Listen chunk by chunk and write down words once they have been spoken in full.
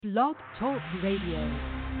Blog Talk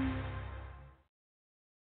Radio.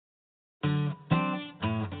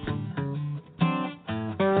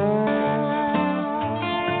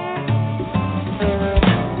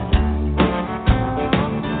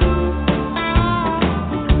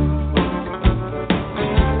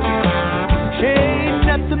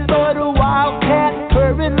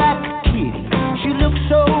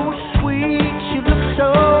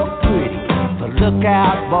 Look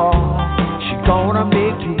out, boy, she gonna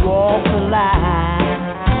make you walk the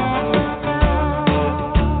line.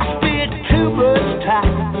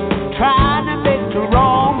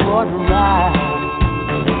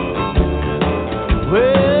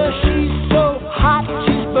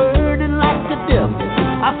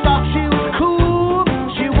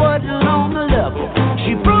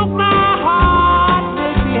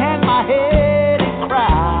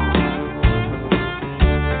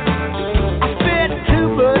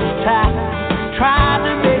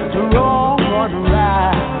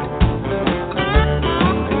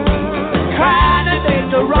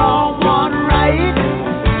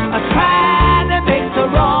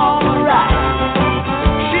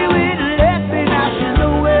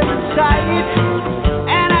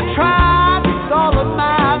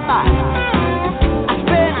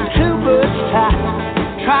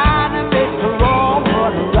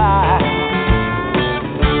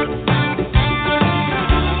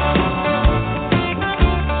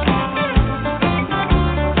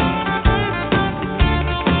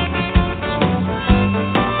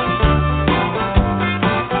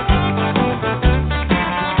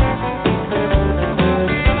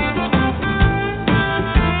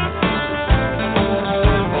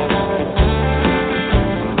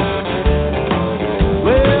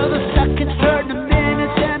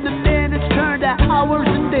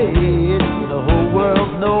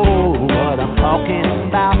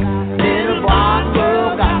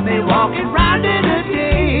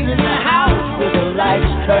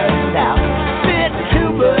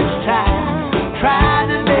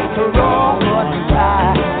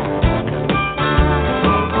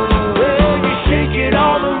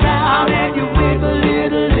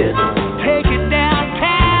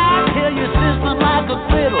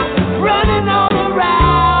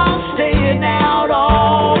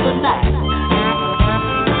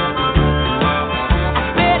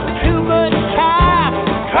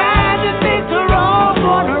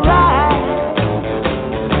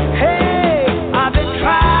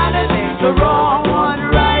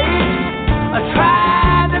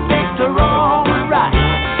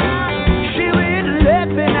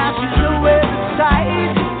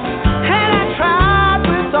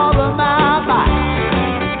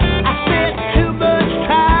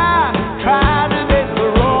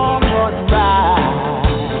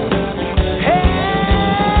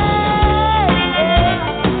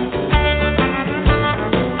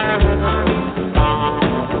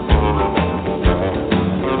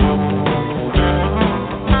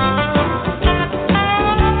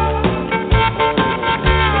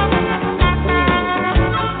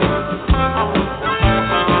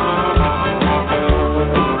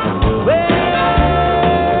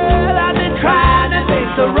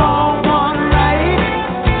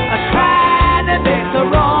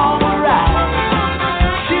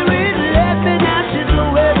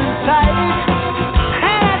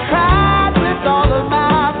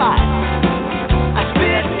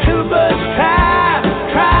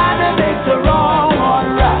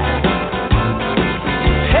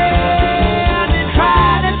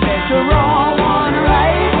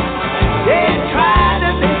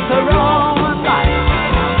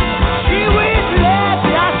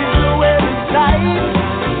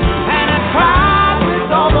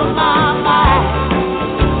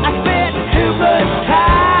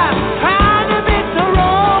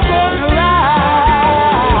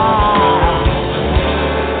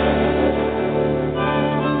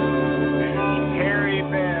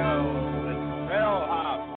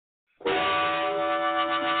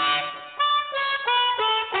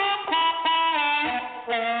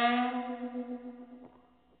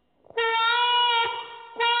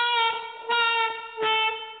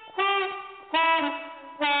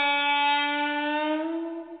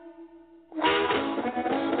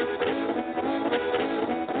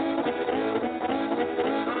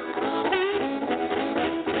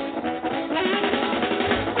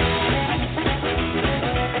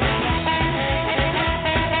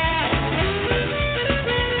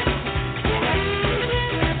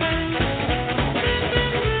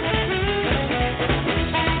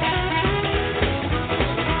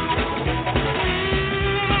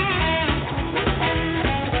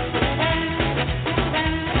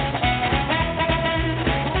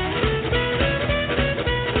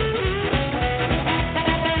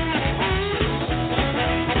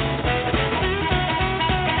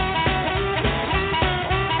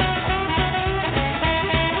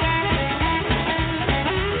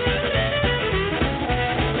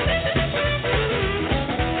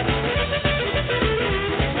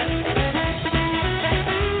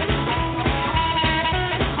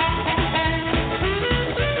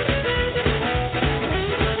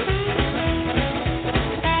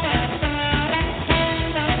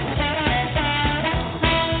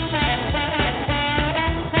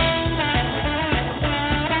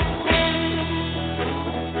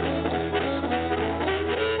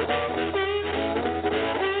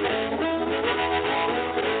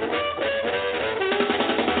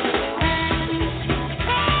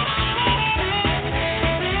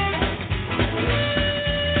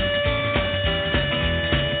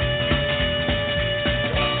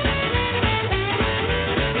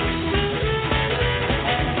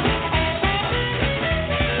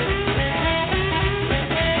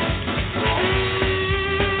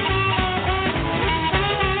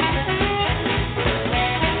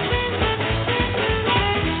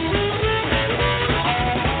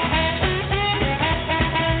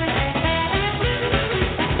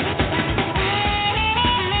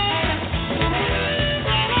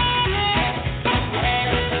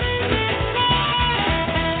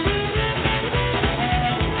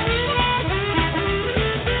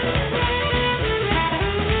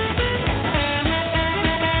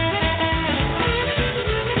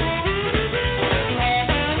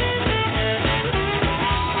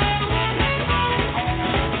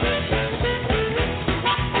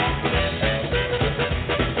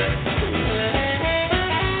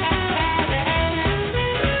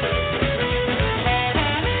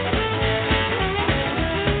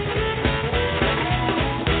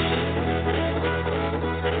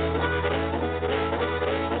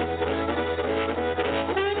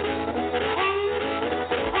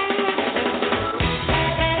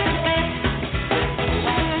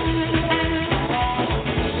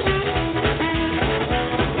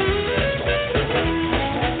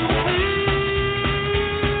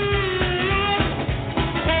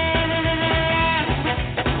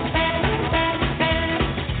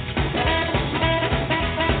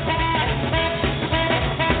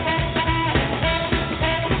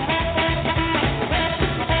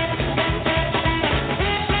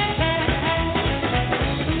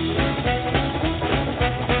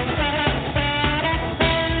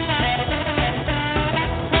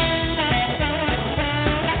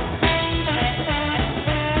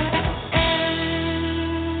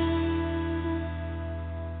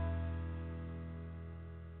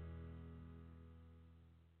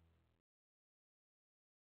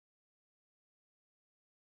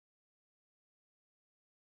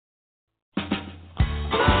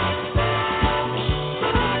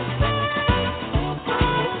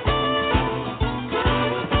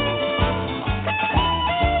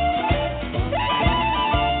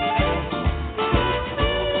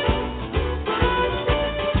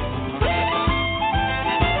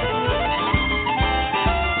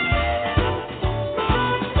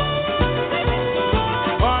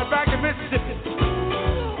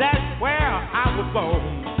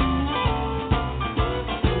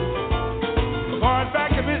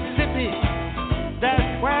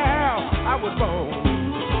 was born.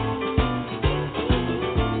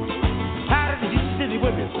 Tired of these city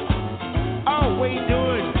women always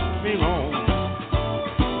doing me wrong.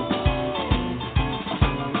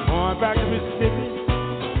 Going back to Mississippi,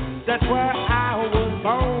 that's where I was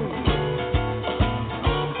born.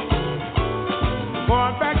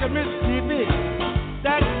 Going back to Mississippi,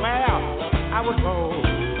 that's where I was born.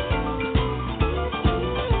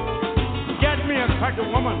 Get me a country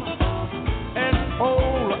woman and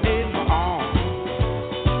hold her in my arms.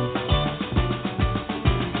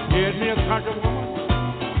 Get me a country woman,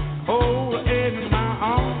 hold her in my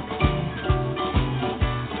arms.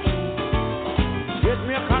 Get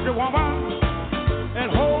me a country woman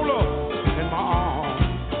and hold her in my arms.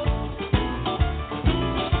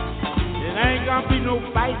 It ain't gonna be no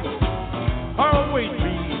fight, always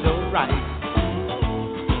be the right.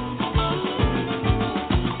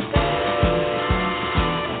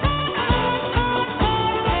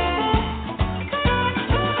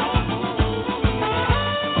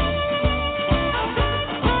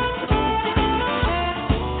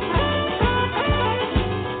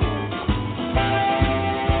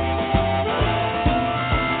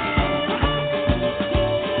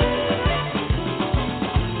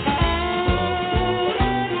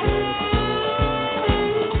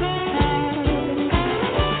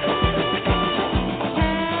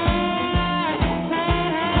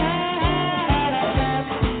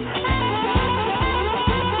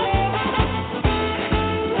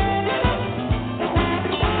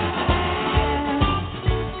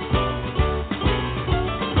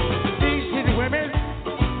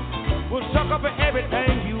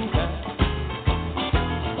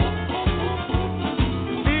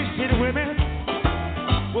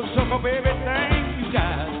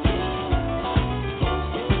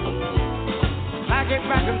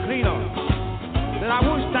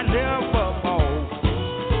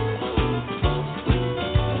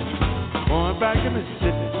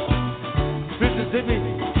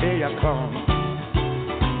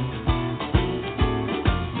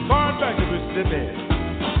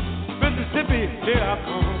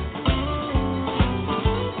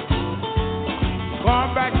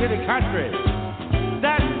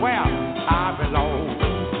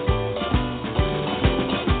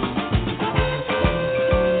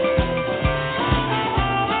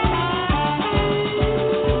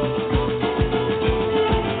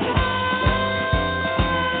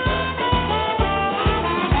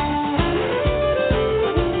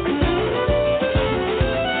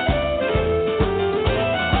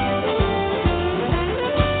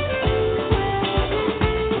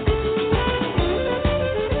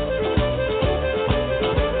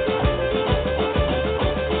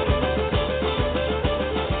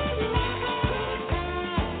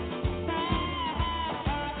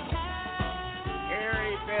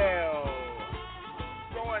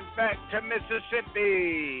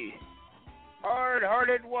 Mississippi,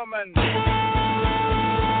 hard-hearted woman.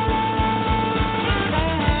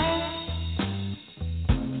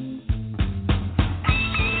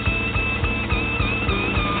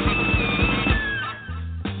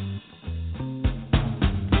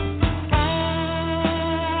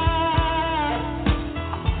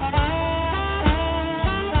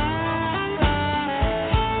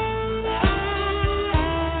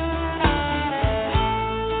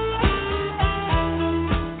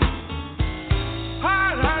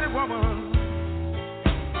 Hard-hearted woman.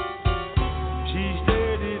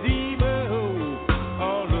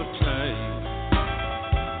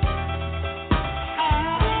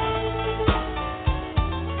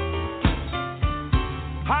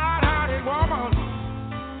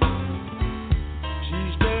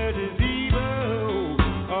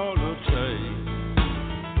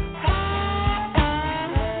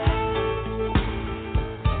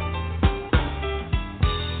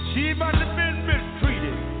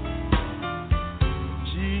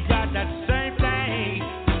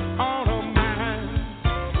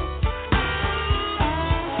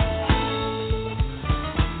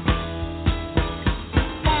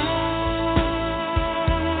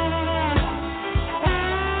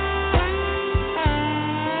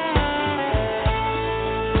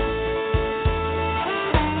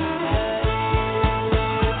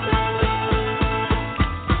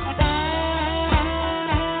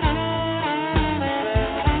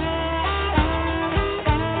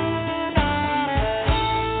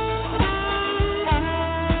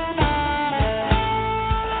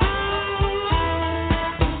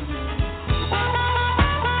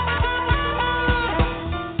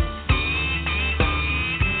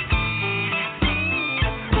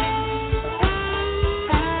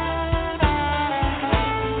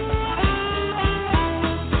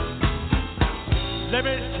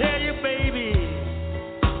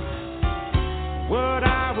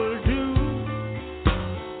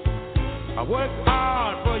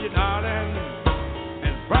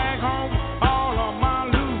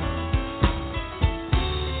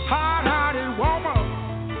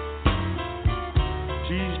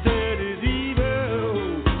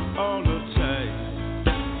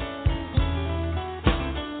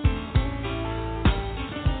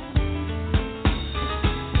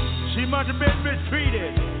 because she's been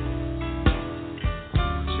mistreated.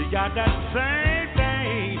 She got that same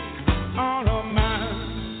thing on her mind.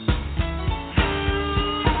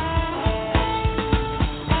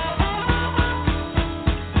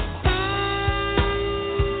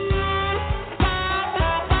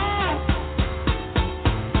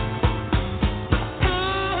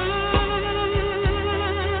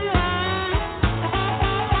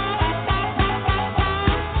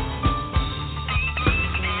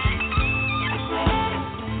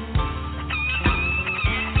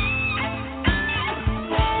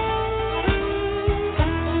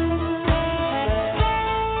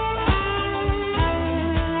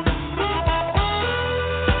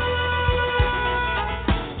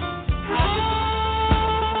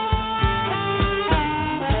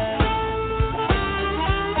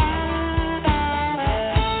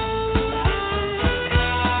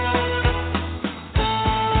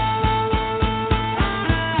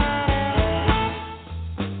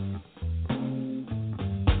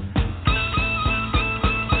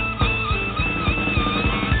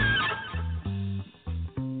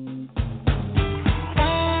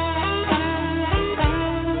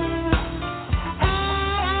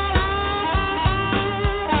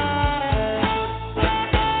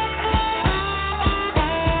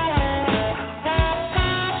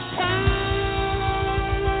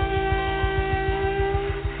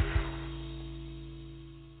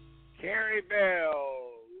 Carey Bell,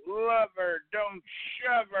 lover, don't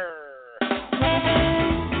shove her.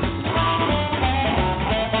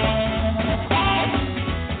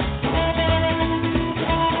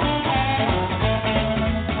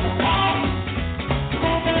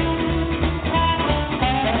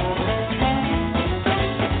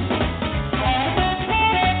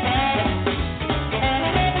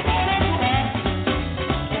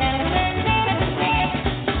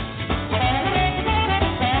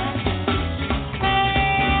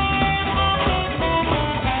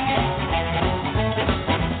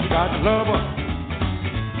 Lover,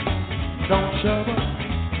 don't shove her.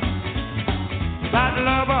 Got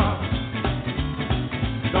lover,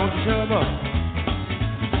 don't shove her.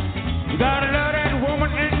 You gotta love that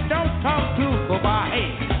woman and don't talk to her by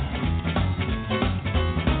hand.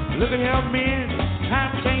 Look at her men,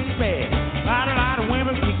 time change fast. A lot of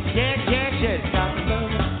women can yes. Got to love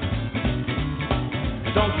her,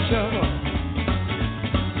 don't shove her.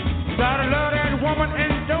 You gotta love that woman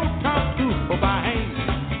and don't talk to her by hand.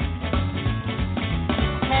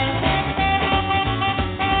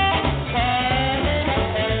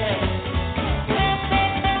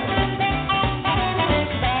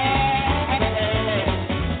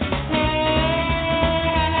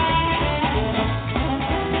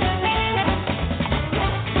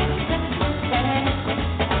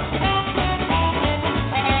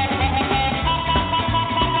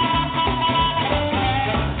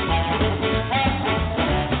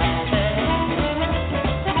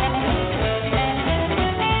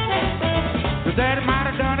 Daddy might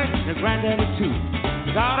have done it, and granddaddy too.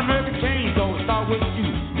 You gotta make a change, don't start with you.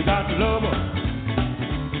 You got to love her,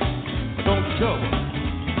 don't shove her.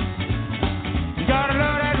 You gotta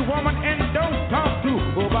love that woman and don't talk to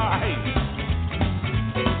her about hate.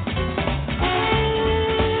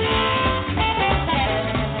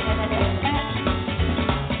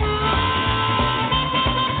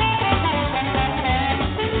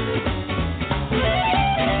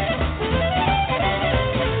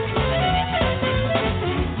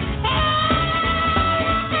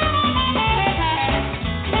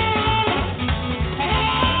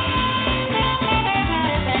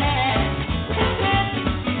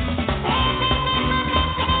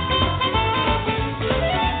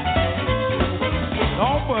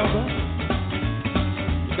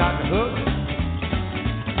 You got to hook her.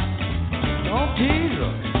 Don't tease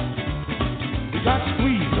her. You got to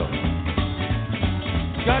squeeze her.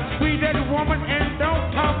 You got to squeeze that woman and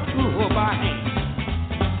don't talk to her by hand.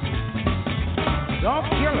 Don't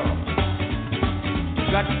kill her.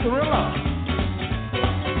 You got to thrill her.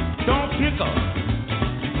 Don't kick her.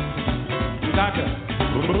 You got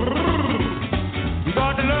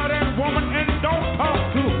to love that woman and don't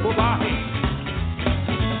talk to her by hand.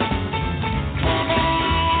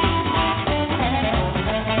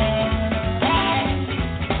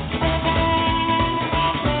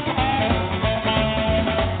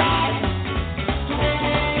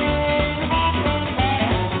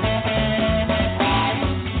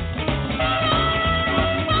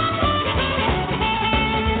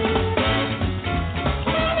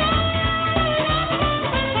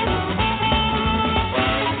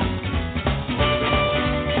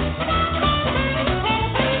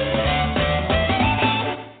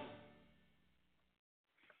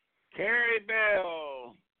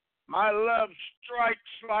 My love strikes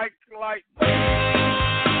like lightning.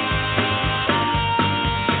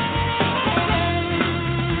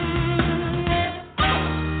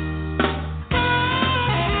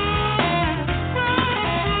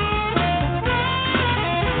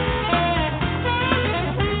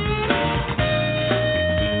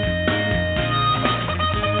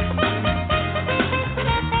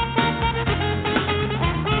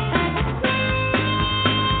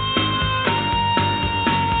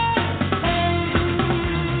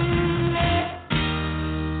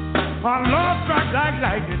 My love strikes like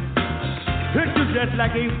lightning, hit you just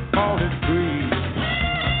like a falling tree.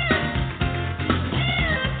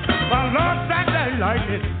 My love strikes like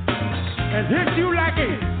lightning, and hit you like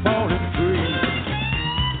a falling tree.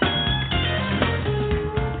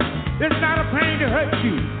 It's not a pain to hurt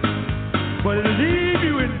you, but it'll leave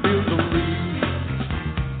you in misery.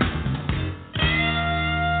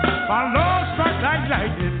 My love strikes like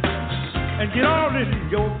lightning, and get all in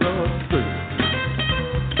your bloodstream.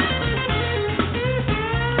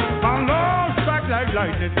 My love strikes like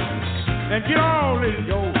lightning and get all in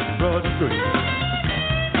your bloodstream.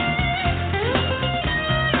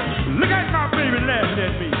 Look at my baby laughing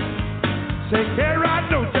at me. Say, Carey, I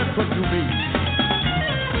know just what you mean.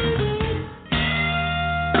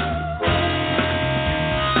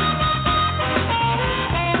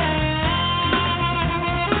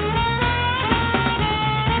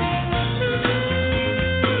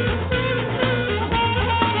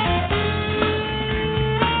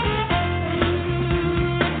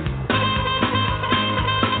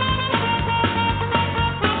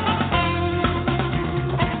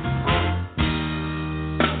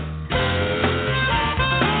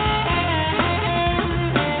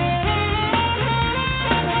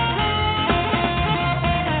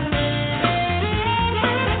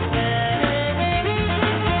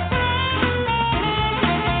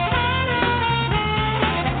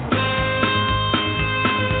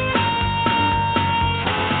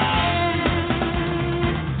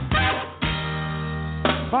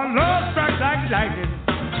 My love strikes like lightning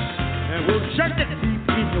and will shut the teeth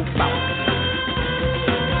in your mouth.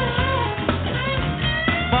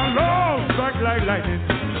 My love strikes like lightning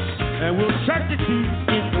and will shut the teeth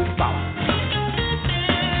in your mouth.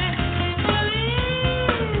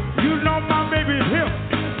 You know my baby's hip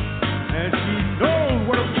and she knows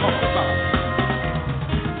what I'm talking about.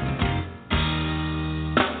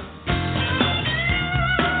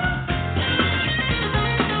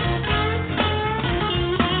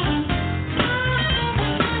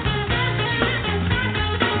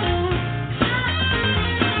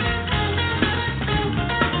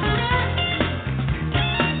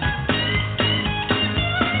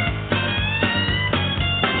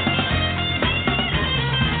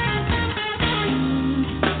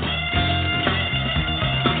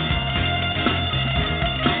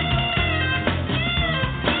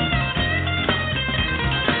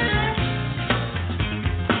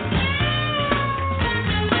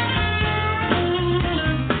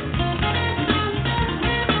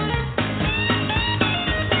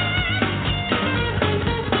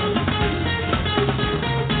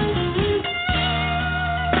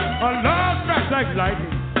 My love strikes like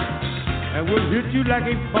lightning and will hit you like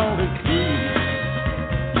a falling tree.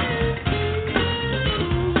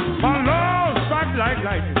 My love strikes like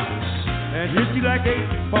lightning and hit you like a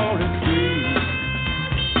falling tree.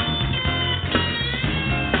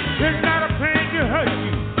 It's not a pain to hurt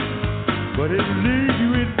you, but it'll leave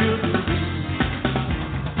you in misery.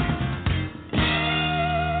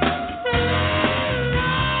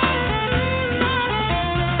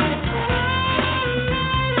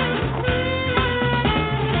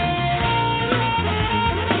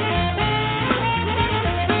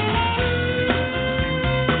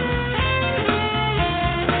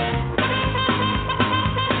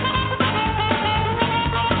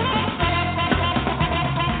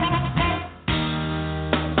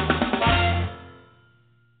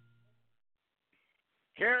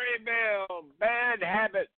 Carey Bell, Bad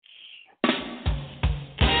Habits.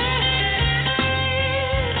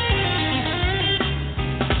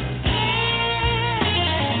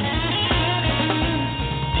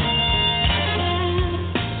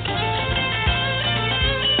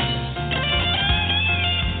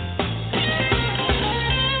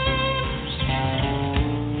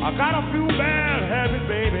 I got a few bad habits,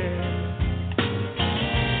 baby.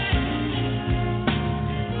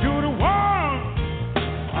 You're the one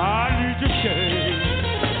I need to change.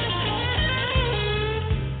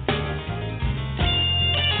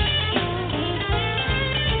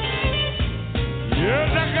 Yes,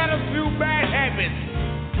 I got a few bad habits.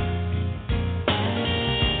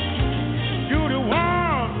 You're the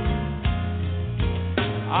one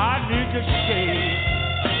just shake.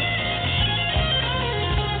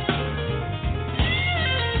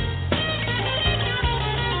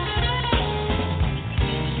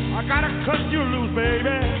 I gotta cut you loose,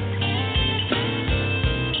 baby,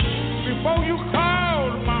 before you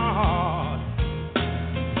cause my heart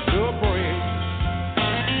to break.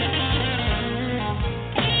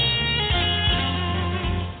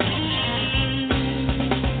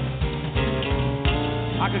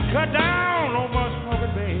 I can cut down on my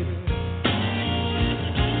smoking, baby.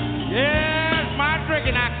 Yes, my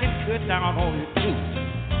drinking I can cut down on it too.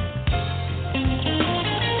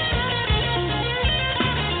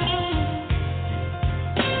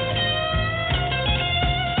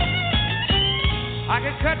 I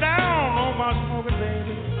can cut down on my smoking,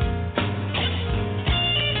 baby.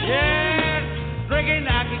 Yes, drinking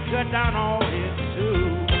I can cut down on it too.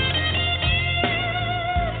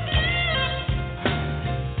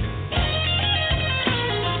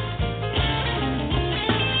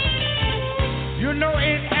 You know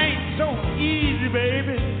it ain't so easy,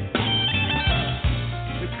 baby,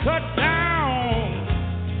 to cut down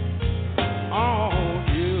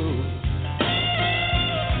on you.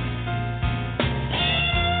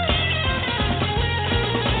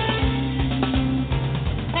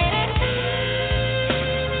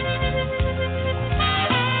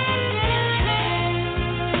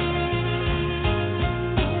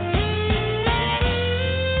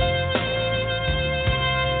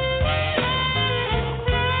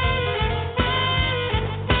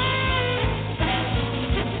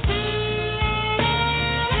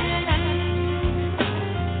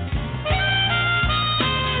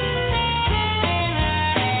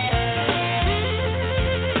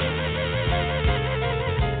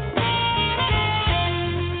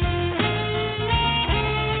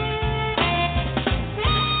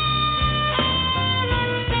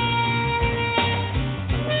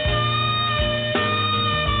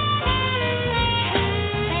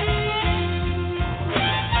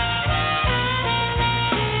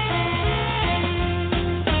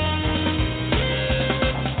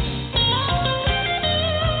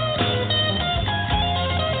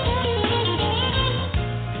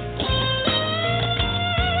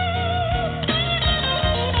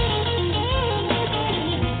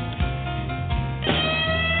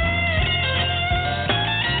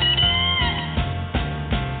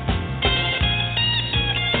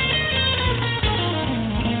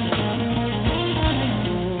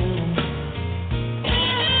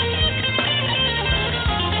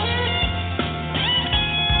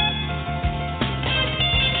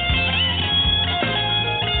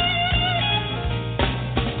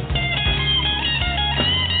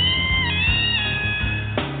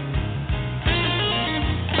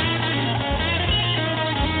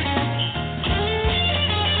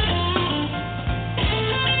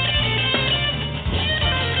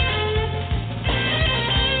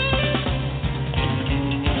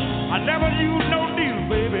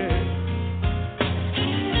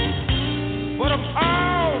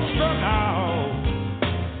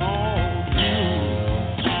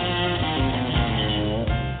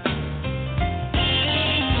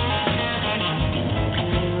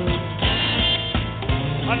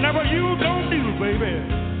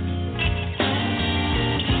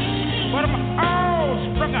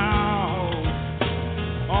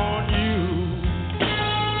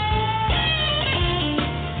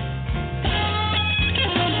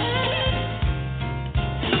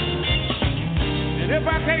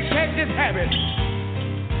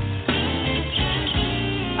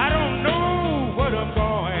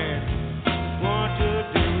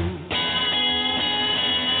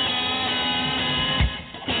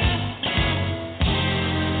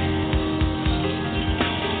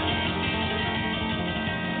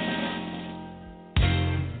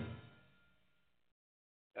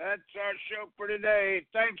 That's our show for today.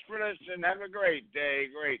 Thanks for listening. Have a great day,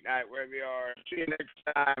 great night, wherever you are. See you next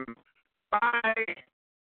time. Bye.